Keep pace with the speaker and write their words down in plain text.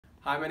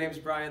Hi, my name is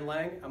Brian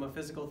Lang. I'm a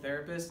physical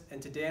therapist,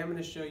 and today I'm going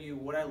to show you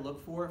what I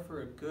look for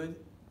a good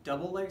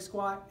double leg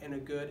squat and a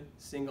good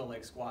single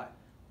leg squat.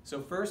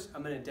 So first,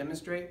 I'm going to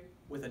demonstrate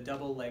with a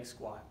double leg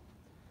squat.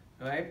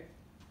 All right?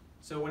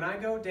 So when I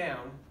go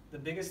down, the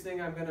biggest thing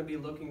I'm going to be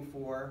looking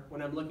for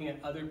when I'm looking at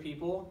other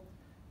people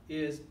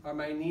is, are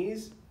my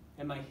knees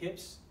and my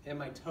hips and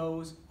my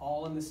toes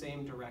all in the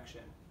same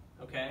direction?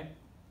 Okay?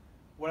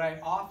 What I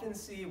often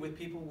see with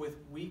people with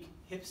weak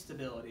hip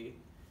stability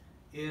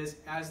is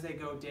as they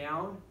go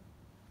down,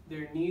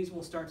 their knees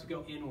will start to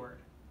go inward,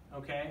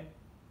 okay?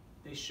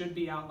 They should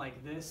be out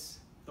like this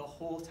the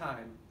whole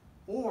time.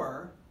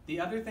 Or, the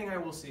other thing I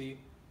will see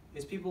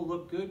is people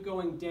look good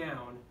going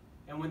down,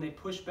 and when they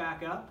push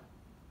back up,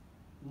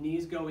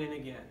 knees go in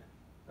again,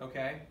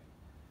 okay?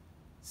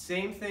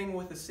 Same thing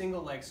with a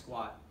single leg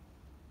squat.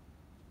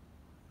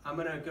 I'm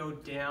gonna go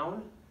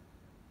down,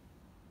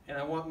 and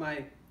I want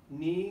my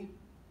knee,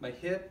 my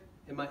hip,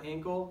 and my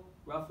ankle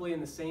roughly in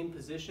the same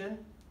position.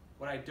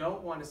 What I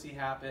don't want to see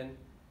happen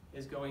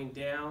is going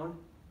down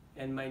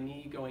and my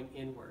knee going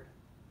inward,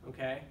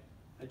 okay?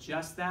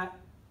 Adjust that,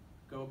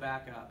 go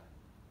back up.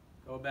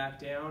 Go back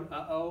down,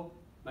 uh-oh,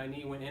 my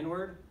knee went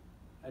inward.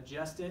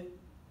 Adjust it,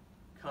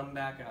 come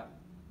back up.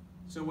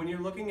 So when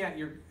you're looking at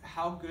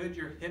how good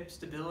your hip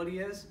stability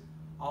is,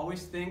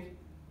 always think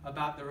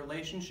about the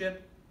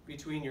relationship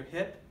between your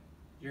hip,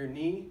 your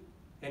knee,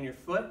 and your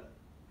foot,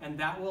 and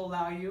that will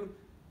allow you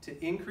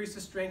to increase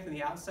the strength in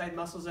the outside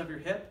muscles of your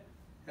hip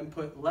and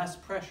put less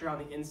pressure on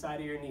the inside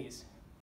of your knees.